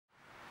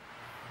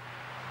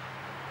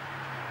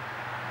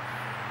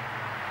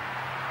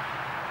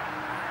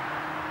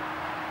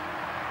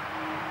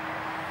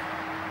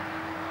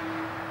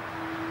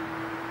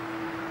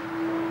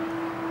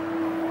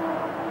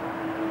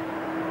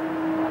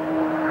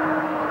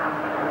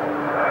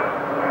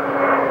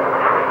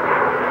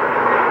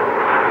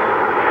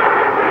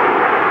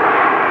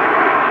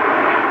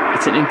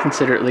an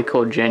inconsiderately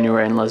cold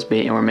January in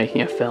Lusby, and we're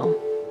making a film.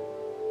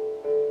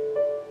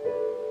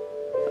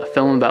 A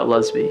film about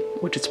Lusby,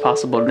 which it's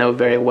possible to know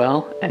very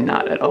well and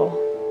not at all.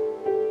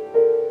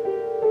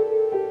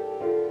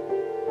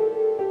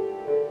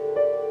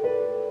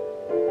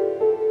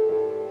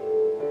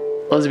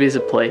 Lusby is a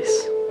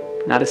place,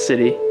 not a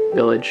city,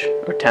 village,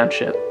 or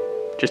township,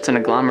 just an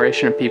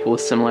agglomeration of people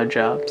with similar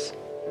jobs.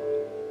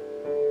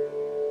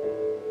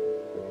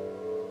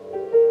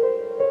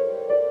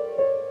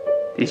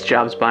 These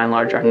jobs, by and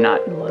large, are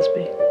not in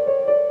Lusby.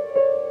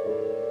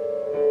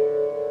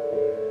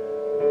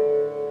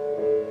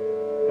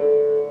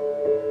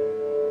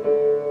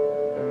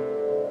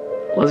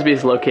 Lusby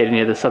is located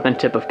near the southern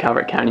tip of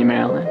Calvert County,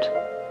 Maryland.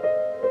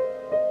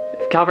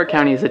 If Calvert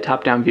County is a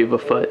top-down view of a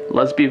foot,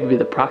 Lusby would be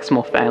the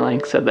proximal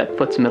phalanx of that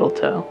foot's middle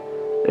toe.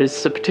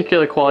 There's a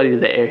particular quality to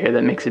the air here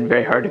that makes it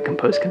very hard to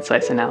compose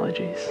concise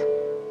analogies.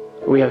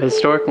 We have a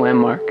historic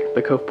landmark,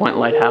 the Cove Point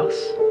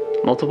Lighthouse,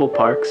 multiple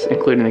parks,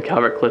 including the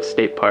Calvert Cliffs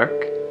State Park,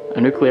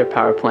 a nuclear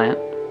power plant,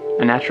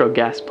 a natural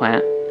gas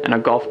plant, and a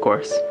golf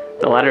course,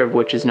 the latter of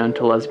which is known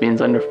to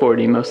lesbians under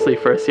 40 mostly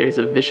for a series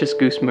of vicious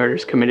goose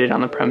murders committed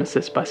on the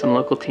premises by some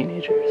local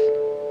teenagers.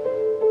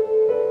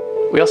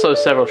 We also have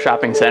several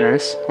shopping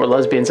centers, where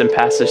lesbians and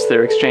pastors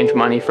through exchange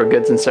money for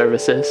goods and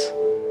services.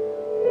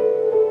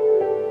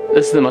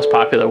 This is the most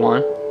popular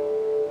one.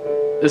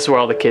 This is where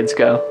all the kids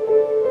go.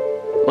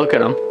 Look at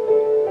them.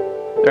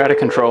 They're out of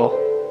control.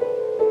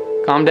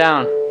 Calm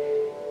down.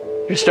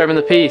 You're disturbing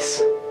the peace.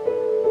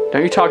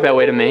 Don't you talk that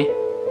way to me.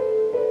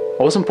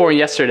 I wasn't born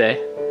yesterday.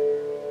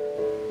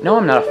 No,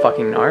 I'm not a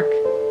fucking narc.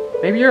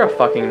 Maybe you're a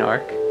fucking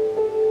narc.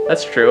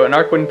 That's true, a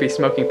narc wouldn't be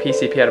smoking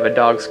PCP out of a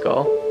dog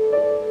skull.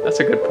 That's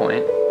a good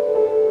point.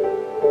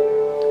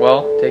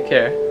 Well, take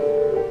care.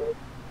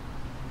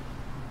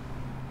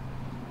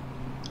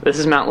 This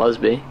is Mount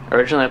Lusby,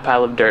 originally a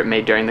pile of dirt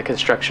made during the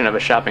construction of a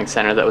shopping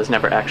center that was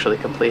never actually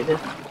completed.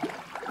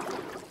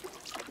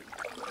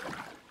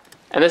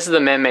 And this is the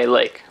man-made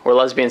lake, where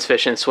lesbians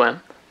fish and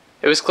swim.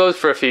 It was closed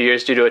for a few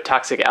years due to a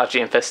toxic algae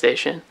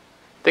infestation.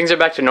 Things are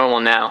back to normal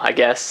now, I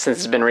guess, since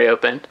it's been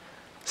reopened.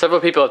 Several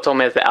people have told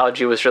me that the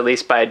algae was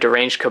released by a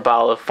deranged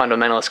cabal of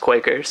fundamentalist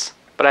Quakers,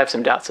 but I have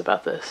some doubts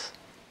about this.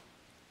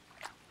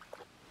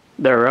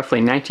 There are roughly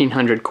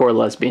 1,900 core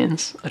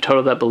lesbians, a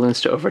total that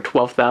balloons to over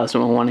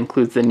 12,000 when one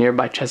includes the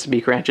nearby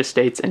Chesapeake Ranch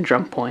Estates and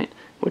Drum Point,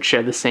 which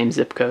share the same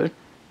zip code.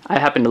 I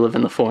happen to live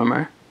in the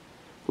former.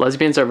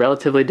 Lesbians are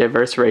relatively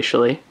diverse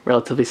racially,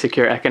 relatively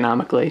secure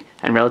economically,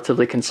 and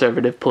relatively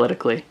conservative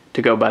politically,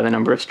 to go by the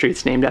number of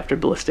streets named after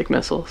ballistic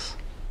missiles.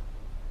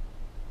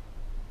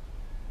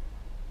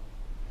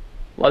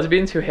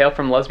 Lesbians who hail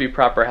from Lusby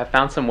proper have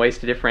found some ways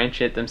to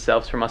differentiate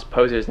themselves from us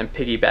posers and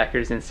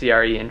piggybackers in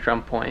CRE and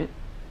Drum Point.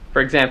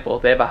 For example,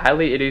 they have a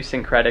highly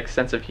idiosyncratic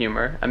sense of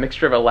humor, a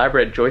mixture of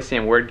elaborate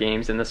Joycean word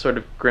games and the sort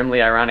of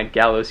grimly ironic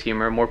gallows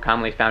humor more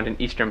commonly found in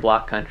Eastern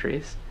Bloc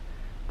countries.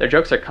 Their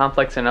jokes are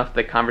complex enough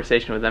that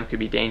conversation with them could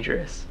be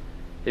dangerous.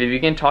 If you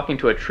begin talking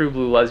to a true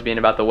blue lesbian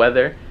about the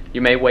weather,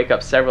 you may wake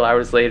up several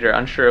hours later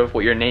unsure of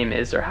what your name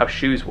is or how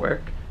shoes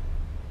work.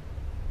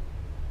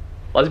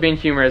 Lesbian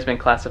humor has been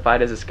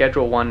classified as a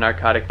Schedule I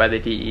narcotic by the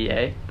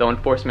DEA, though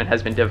enforcement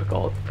has been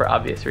difficult, for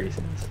obvious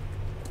reasons.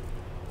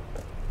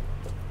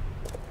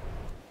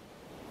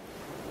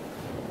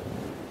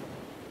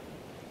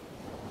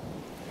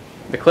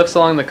 The cliffs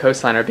along the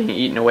coastline are being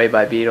eaten away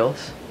by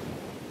beetles.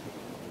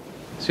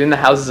 Soon the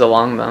houses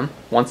along them,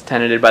 once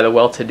tenanted by the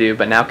well-to-do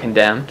but now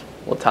condemned,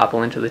 will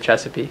topple into the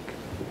Chesapeake.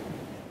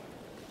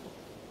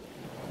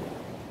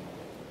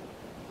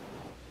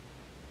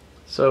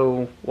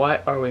 So, why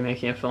are we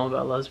making a film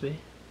about Lusby?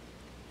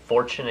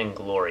 Fortune and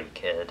glory,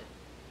 kid.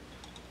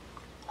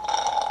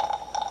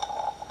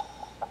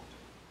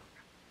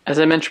 As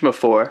I mentioned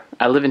before,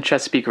 I live in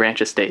Chesapeake Ranch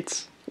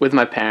Estates, with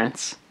my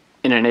parents,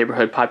 in a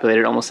neighborhood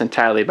populated almost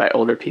entirely by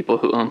older people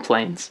who own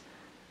planes.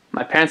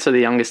 My parents are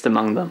the youngest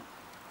among them.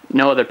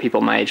 No other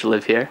people my age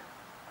live here.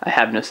 I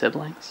have no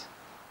siblings.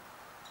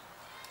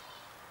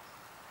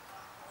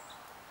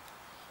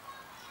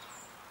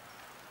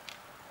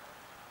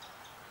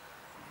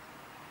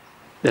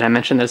 Did I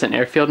mention there's an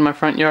airfield in my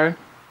front yard?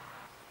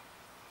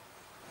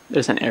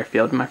 There's an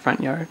airfield in my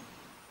front yard.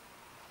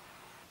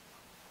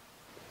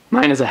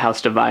 Mine is a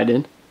house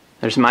divided.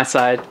 There's my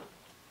side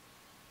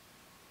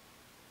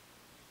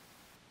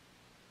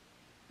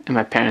and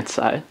my parents'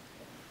 side.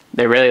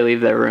 They rarely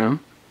leave their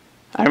room.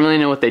 I don't really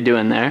know what they do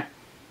in there.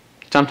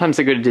 Sometimes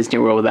they go to Disney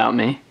World without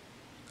me.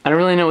 I don't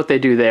really know what they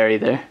do there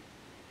either.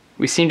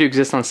 We seem to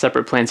exist on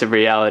separate planes of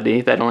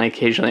reality that only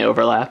occasionally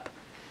overlap.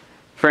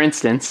 For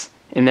instance,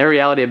 in their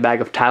reality, a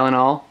bag of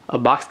Tylenol, a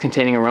box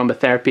containing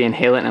aromatherapy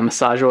inhalant and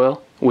massage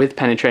oil, with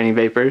penetrating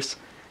vapors,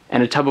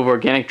 and a tub of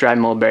organic dried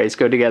mulberries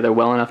go together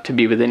well enough to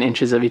be within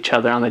inches of each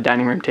other on the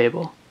dining room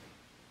table.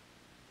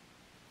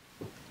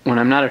 When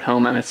I'm not at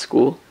home, I'm at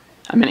school.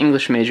 I'm an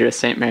English major at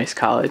St. Mary's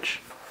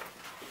College.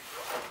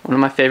 One of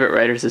my favorite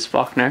writers is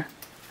Faulkner.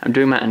 I'm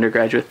doing my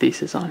undergraduate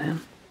thesis on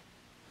him.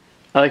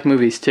 I like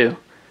movies too.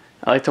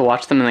 I like to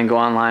watch them and then go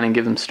online and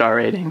give them star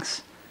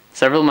ratings.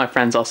 Several of my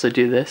friends also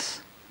do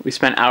this. We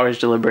spent hours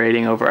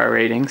deliberating over our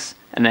ratings,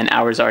 and then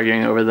hours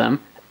arguing over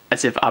them,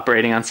 as if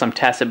operating on some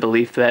tacit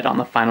belief that on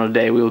the final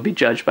day we will be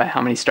judged by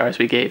how many stars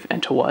we gave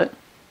and to what.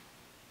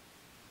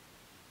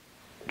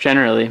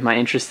 Generally, my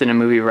interest in a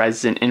movie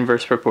rises in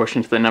inverse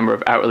proportion to the number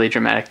of outwardly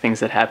dramatic things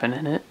that happen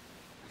in it.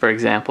 For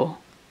example,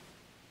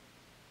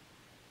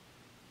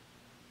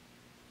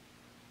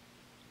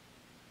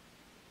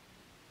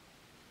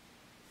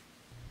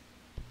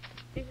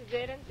 this is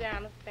Ed and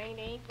Janice saying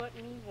it ain't but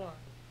me one.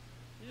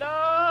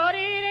 Lord, it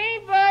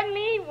ain't but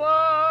me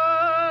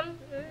one.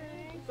 It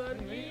ain't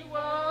but me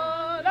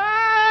one.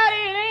 Lord,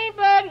 it ain't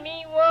but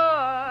me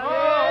one.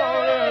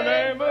 Lord, it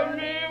ain't but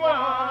me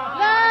one.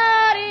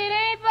 Lord, it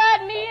ain't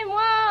but me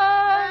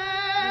one.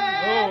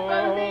 It ain't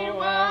but me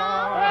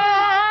one.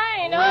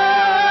 Right,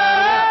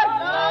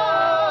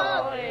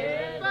 Lord, it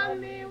ain't but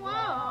me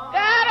one.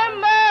 Got a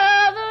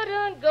mother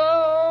done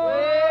go.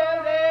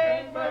 Well, it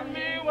ain't but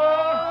me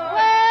one.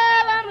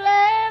 Well, I'm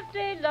left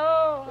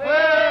alone.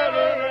 Well,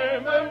 it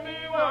ain't but me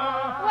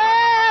one.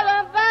 Well,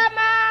 I'm by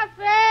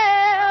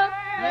myself.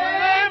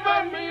 It ain't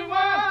but me one.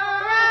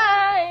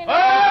 Right.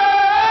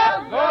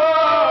 Oh,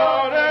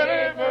 Lord, it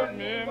ain't but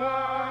me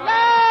one.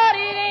 Lord,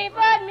 it ain't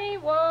but me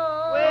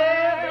one.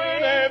 Well,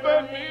 it ain't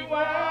but me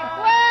one.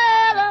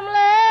 Well, I'm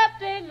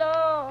left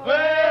alone.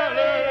 Well,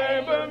 it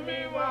ain't but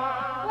me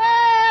one.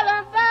 Well,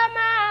 I'm by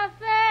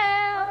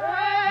myself. It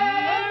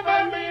ain't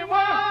but me one.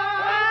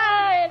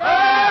 Right.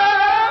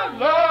 Oh,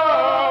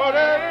 Lord,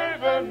 it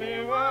ain't but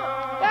me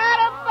one. Got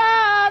a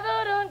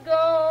father done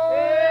go.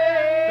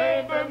 It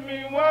ain't but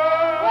me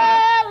one.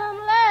 Well, I'm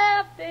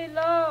left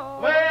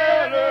alone.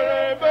 Well, it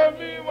ain't but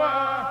me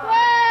one.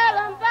 Well,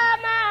 I'm by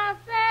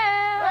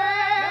myself. It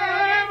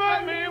ain't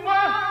but me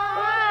one.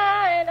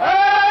 Right.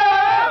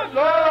 Oh,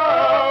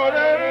 Lord,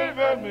 it ain't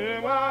but me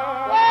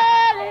one.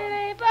 Well, it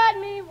ain't but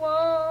me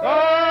one.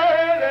 Lord,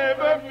 it ain't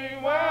but me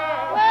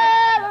one.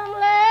 Well, I'm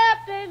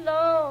left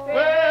alone.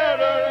 Well,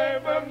 it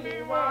ain't but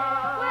me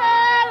one.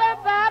 Well, I'm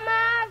by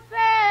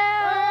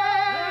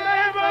myself. It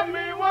ain't but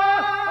me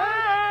one.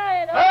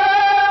 Right.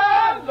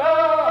 Oh,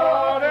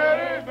 Lord, it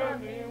ain't but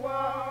me one.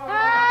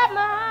 Hi,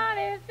 my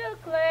honey's too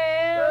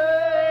clear.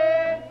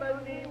 It ain't but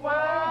me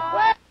one.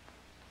 Well,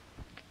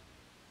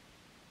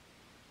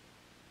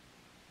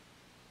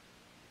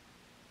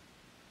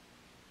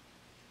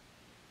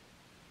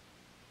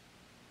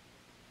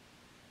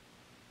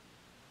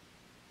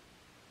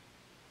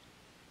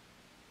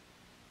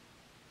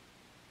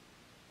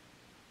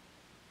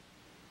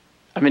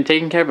 I've been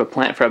taking care of a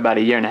plant for about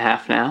a year and a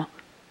half now.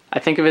 I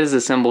think of it as a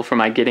symbol for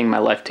my getting my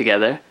life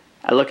together.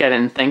 I look at it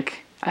and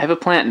think, I have a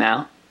plant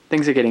now.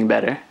 Things are getting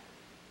better.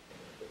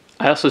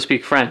 I also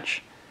speak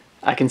French.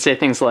 I can say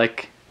things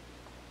like,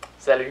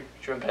 Salut,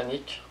 je me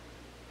panique.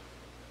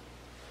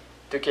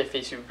 2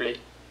 cafés s'il vous plaît.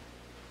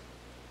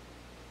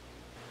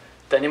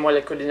 Donnez-moi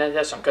la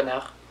coordination,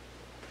 connard.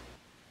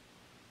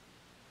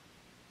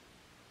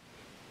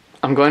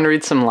 I'm going to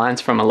read some lines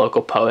from a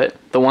local poet,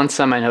 the one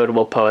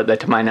semi-notable poet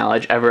that to my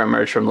knowledge ever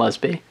emerged from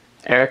Lusby,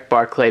 Eric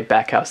Barclay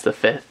Backhouse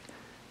V.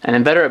 An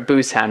inveterate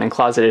booze hound and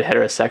closeted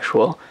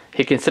heterosexual,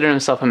 he considered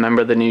himself a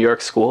member of the New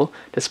York school,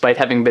 despite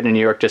having been in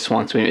New York just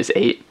once when he was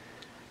 8.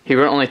 He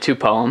wrote only 2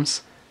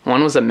 poems.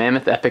 One was a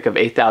mammoth epic of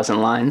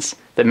 8,000 lines,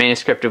 the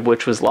manuscript of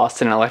which was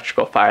lost in an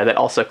electrical fire that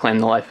also claimed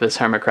the life of his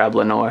hermit crab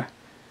Lenore.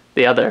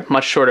 The other,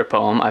 much shorter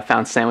poem I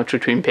found sandwiched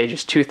between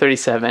pages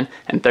 237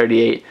 and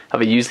 38 of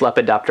a used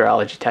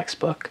lepidopterology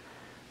textbook.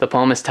 The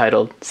poem is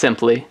titled,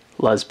 simply,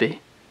 Lusby,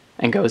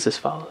 and goes as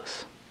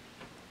follows.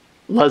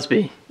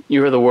 Lusby,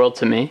 you are the world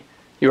to me.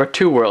 You are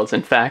 2 worlds,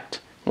 in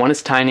fact. One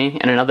is tiny,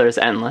 and another is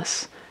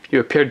endless. You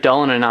appear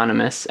dull and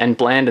anonymous, and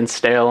bland and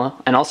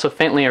stale, and also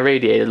faintly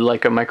irradiated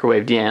like a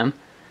microwaved yam.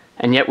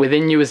 And yet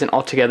within you is an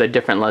altogether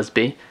different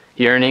Lusby,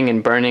 yearning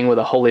and burning with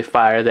a holy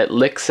fire that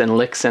licks and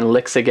licks and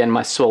licks again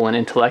my soul and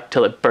intellect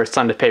till it bursts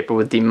onto paper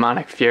with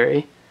demonic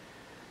fury.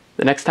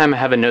 The next time I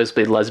have a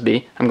nosebleed,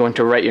 Lusby, I'm going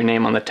to write your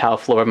name on the tile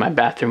floor of my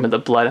bathroom with the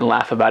blood and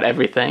laugh about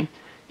everything.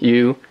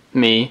 You,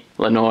 me,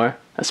 Lenore,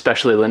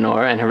 especially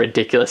Lenore, and her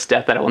ridiculous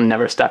death that I will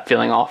never stop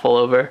feeling awful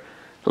over.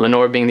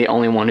 Lenore being the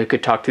only one who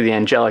could talk to the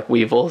angelic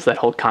weevils that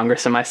hold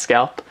Congress in my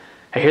scalp.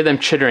 I hear them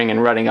chittering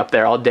and rutting up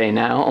there all day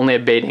now, only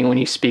abating when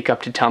you speak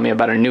up to tell me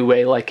about a new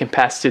way light can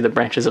pass through the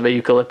branches of a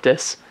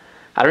eucalyptus.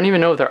 I don't even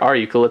know if there are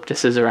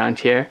eucalyptuses around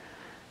here.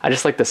 I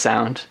just like the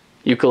sound.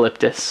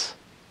 Eucalyptus.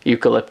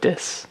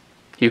 Eucalyptus.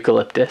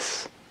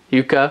 Eucalyptus.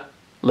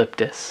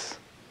 Eucalyptus.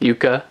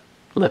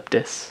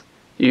 Eucalyptus.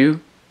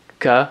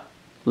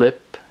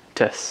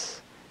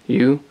 Eucalyptus.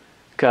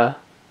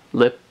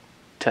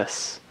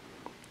 Eucalyptus.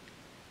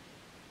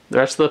 The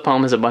rest of the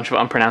poem is a bunch of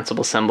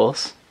unpronounceable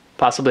symbols.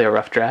 Possibly a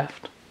rough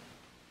draft.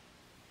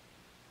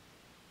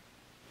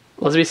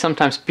 Lusby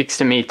sometimes speaks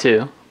to me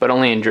too, but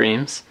only in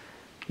dreams.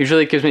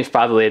 Usually it gives me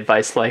fatherly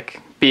advice like,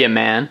 be a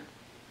man,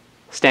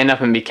 stand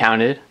up and be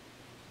counted,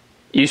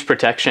 use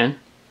protection,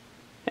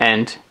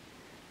 and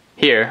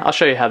here, I'll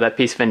show you how that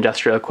piece of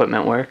industrial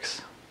equipment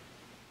works.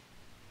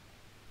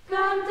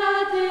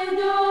 Cantate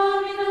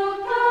Domino,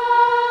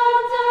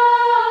 canta.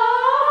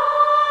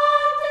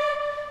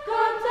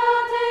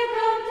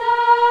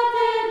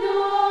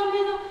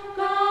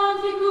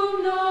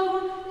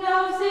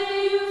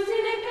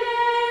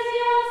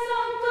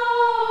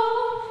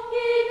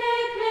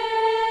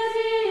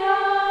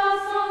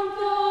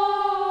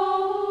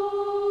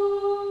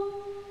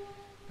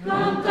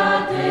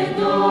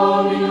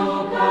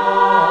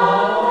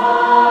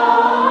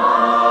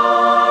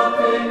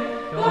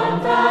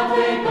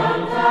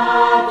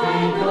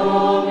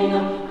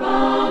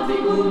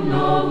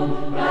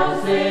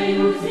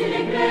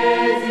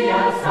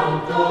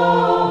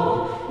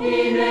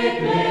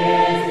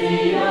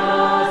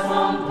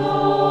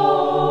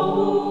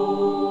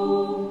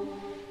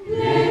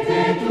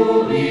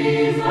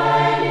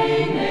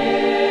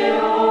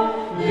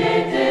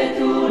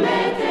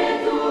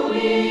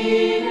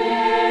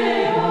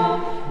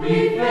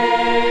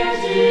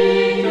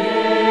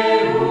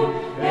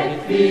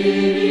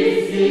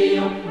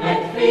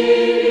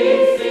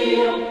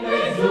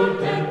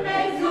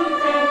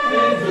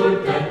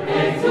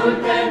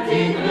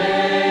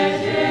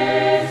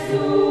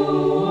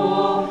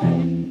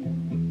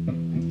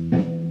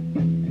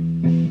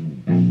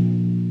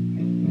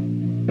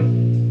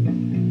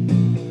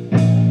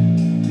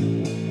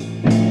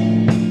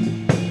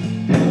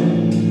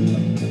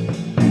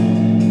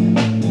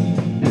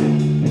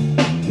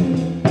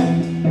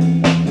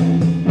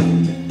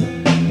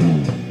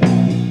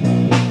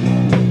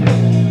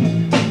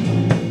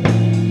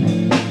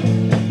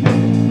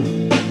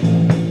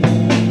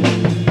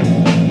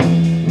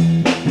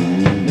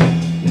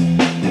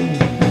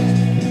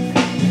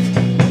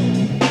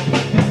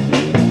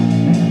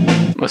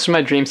 Most of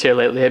my dreams here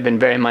lately have been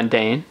very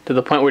mundane, to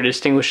the point where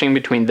distinguishing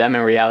between them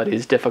and reality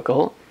is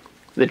difficult.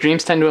 The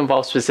dreams tend to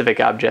involve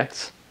specific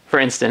objects. For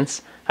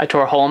instance, I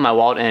tore a hole in my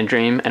wallet in a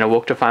dream and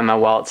awoke to find my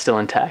wallet still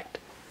intact.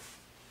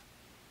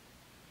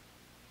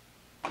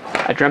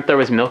 I dreamt there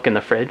was milk in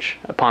the fridge.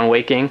 Upon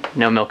waking,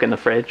 no milk in the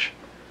fridge.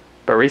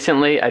 But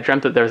recently, I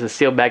dreamt that there was a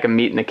sealed bag of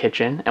meat in the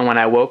kitchen, and when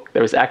I woke,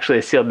 there was actually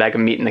a sealed bag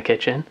of meat in the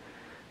kitchen,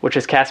 which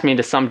has cast me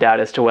into some doubt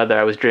as to whether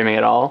I was dreaming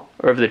at all,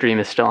 or if the dream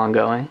is still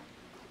ongoing.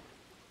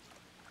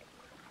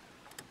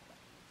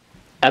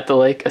 At the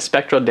lake, a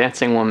spectral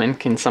dancing woman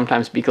can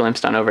sometimes be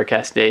glimpsed on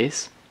overcast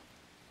days.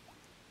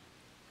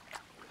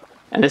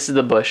 And this is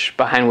the bush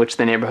behind which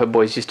the neighborhood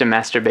boys used to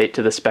masturbate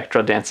to the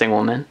spectral dancing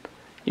woman,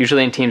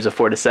 usually in teams of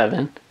 4 to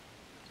 7.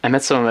 I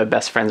met some of my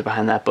best friends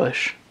behind that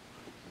bush.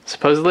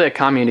 Supposedly a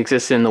commune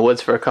existed in the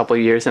woods for a couple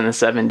years in the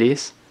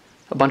 70s.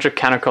 A bunch of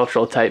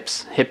countercultural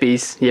types,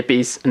 hippies,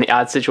 yippies, and the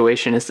odd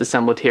situationists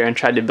assembled here and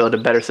tried to build a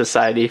better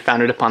society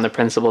founded upon the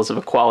principles of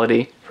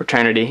equality,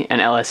 fraternity,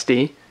 and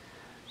LSD.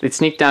 They'd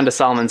sneak down to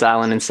Solomon's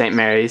Island and St.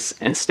 Mary's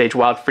and stage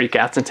wild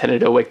freakouts intended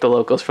to awake the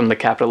locals from the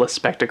capitalist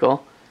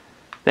spectacle.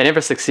 They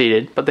never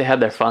succeeded, but they had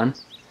their fun.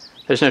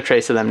 There's no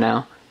trace of them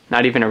now,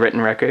 not even a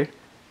written record.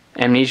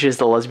 Amnesia is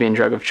the lesbian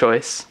drug of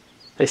choice.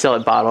 They sell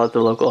it bottled at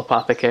the local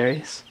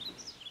apothecaries.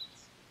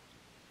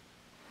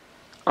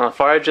 On the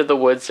far edge of the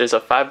woods, there's a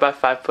 5 by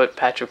 5 foot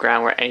patch of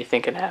ground where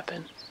anything can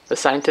happen. The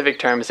scientific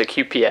term is a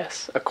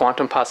QPS, a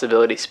quantum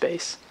possibility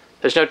space.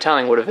 There's no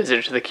telling what a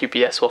visitor to the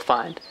QPS will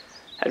find.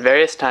 At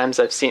various times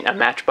I've seen a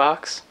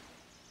matchbox,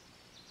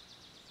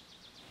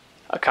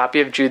 a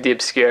copy of Jude the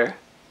Obscure,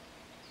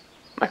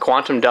 my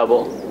quantum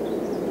double,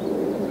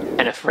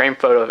 and a framed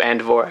photo of Anne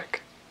Dvorak.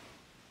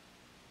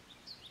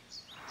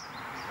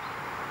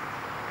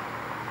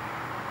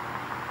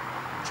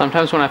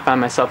 Sometimes when I find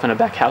myself in a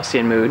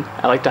Backhausian mood,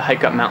 I like to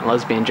hike up Mount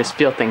Lusby and just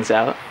feel things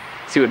out,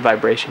 see what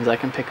vibrations I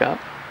can pick up.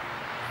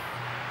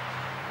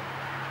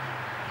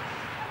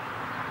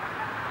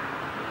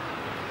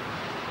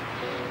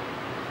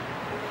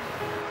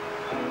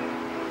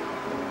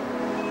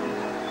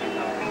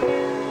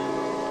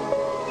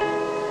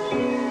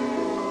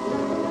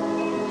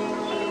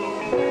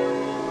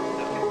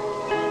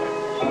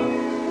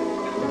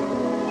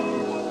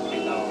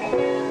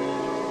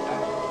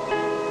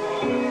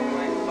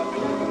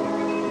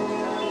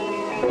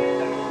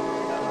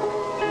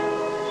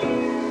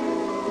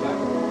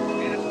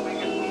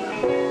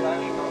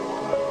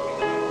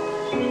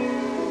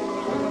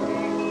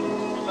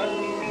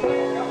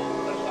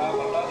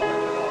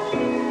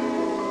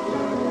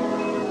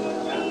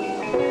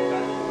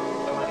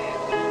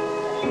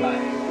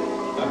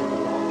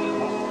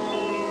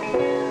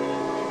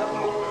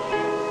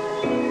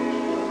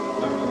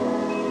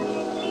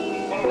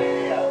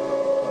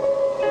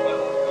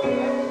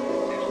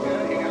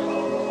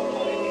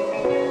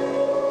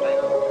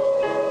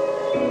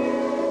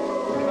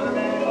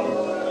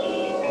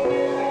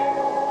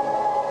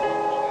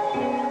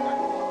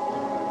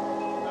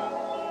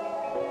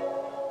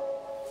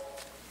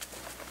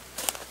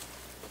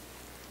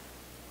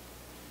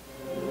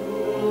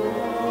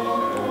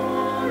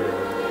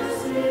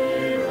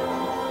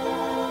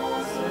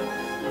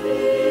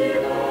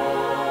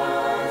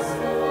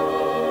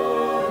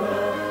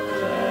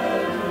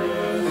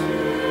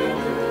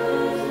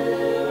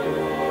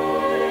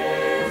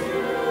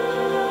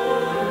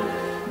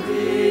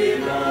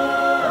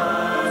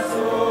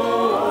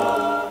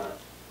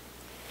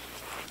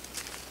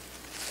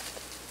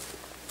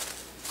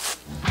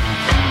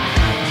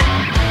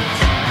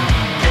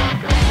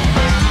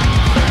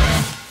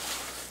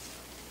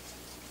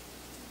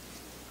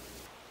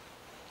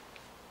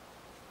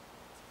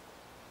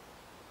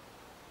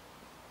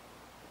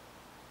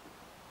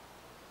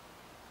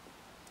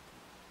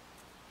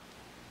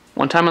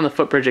 One time on the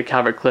footbridge at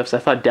Calvert Cliffs, I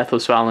thought death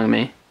was following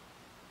me.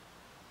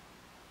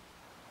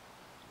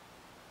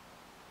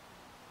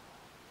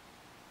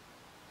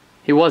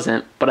 He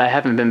wasn't, but I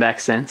haven't been back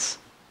since.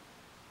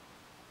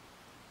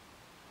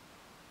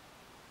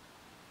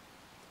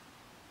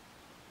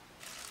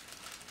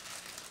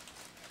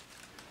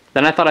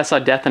 Then I thought I saw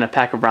death in a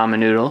pack of ramen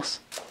noodles.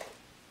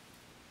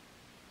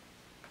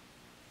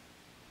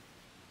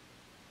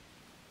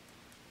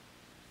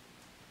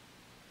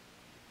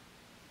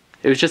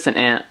 It was just an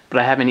ant, but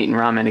I haven't eaten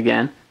ramen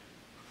again.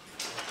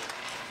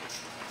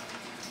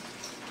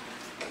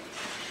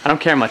 I don't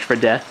care much for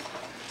death.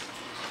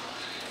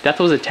 Death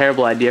was a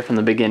terrible idea from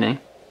the beginning.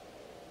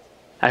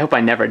 I hope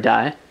I never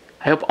die.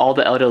 I hope all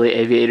the elderly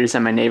aviators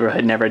in my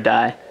neighborhood never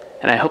die,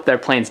 and I hope their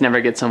planes never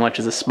get so much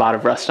as a spot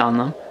of rust on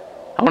them.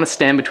 I want to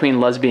stand between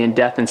Lusby and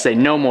death and say,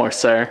 "No more,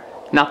 sir.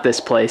 Not this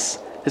place.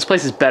 This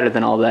place is better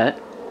than all that.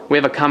 We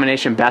have a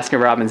combination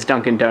Baskin-Robbins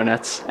Dunkin'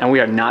 Donuts, and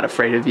we are not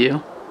afraid of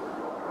you."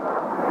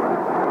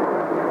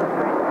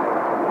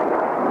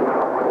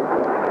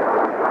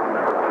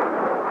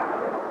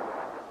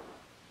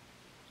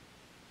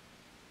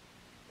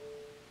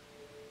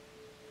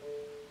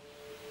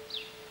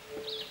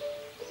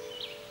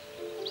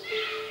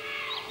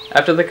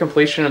 After the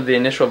completion of the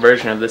initial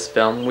version of this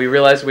film, we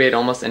realized we had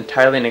almost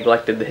entirely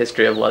neglected the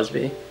history of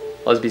Lusby.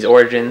 Lusby's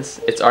origins,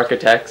 its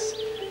architects,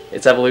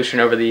 its evolution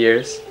over the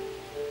years.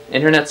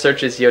 Internet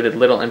searches yielded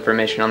little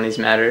information on these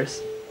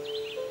matters.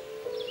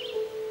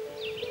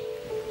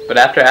 But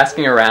after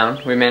asking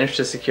around, we managed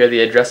to secure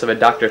the address of a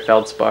Dr.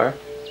 Feldspar,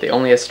 the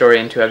only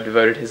historian to have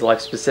devoted his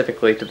life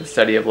specifically to the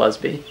study of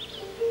Lusby.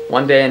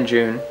 One day in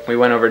June, we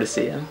went over to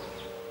see him.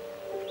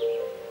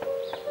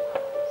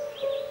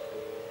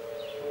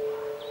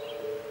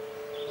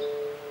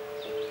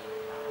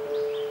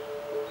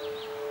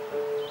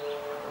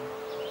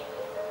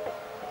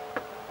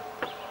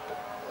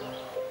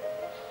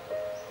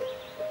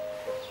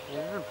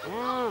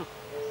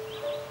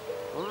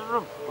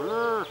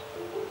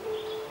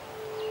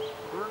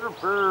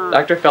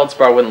 Dr.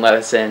 Feldspar wouldn't let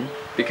us in,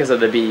 because of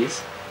the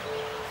bees.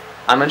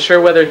 I'm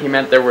unsure whether he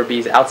meant there were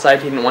bees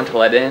outside he didn't want to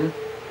let in,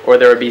 or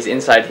there were bees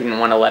inside he didn't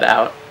want to let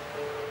out.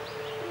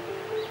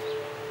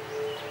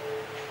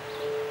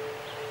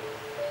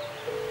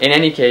 In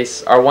any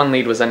case, our one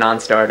lead was a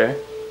non-starter.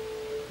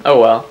 Oh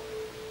well.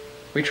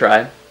 We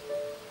tried.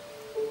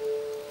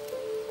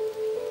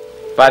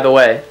 By the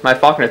way, my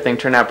Faulkner thing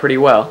turned out pretty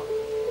well.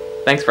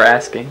 Thanks for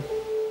asking.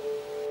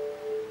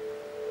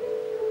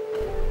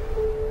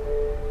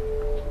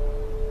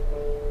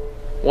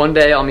 One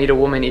day I'll meet a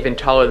woman even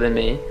taller than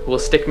me, who will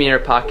stick me in her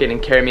pocket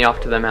and carry me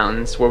off to the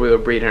mountains, where we will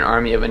breed an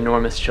army of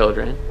enormous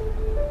children.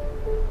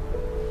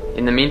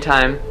 In the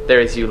meantime, there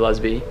is you,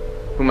 Lusby,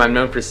 whom I've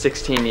known for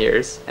 16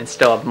 years, and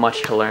still have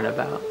much to learn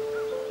about.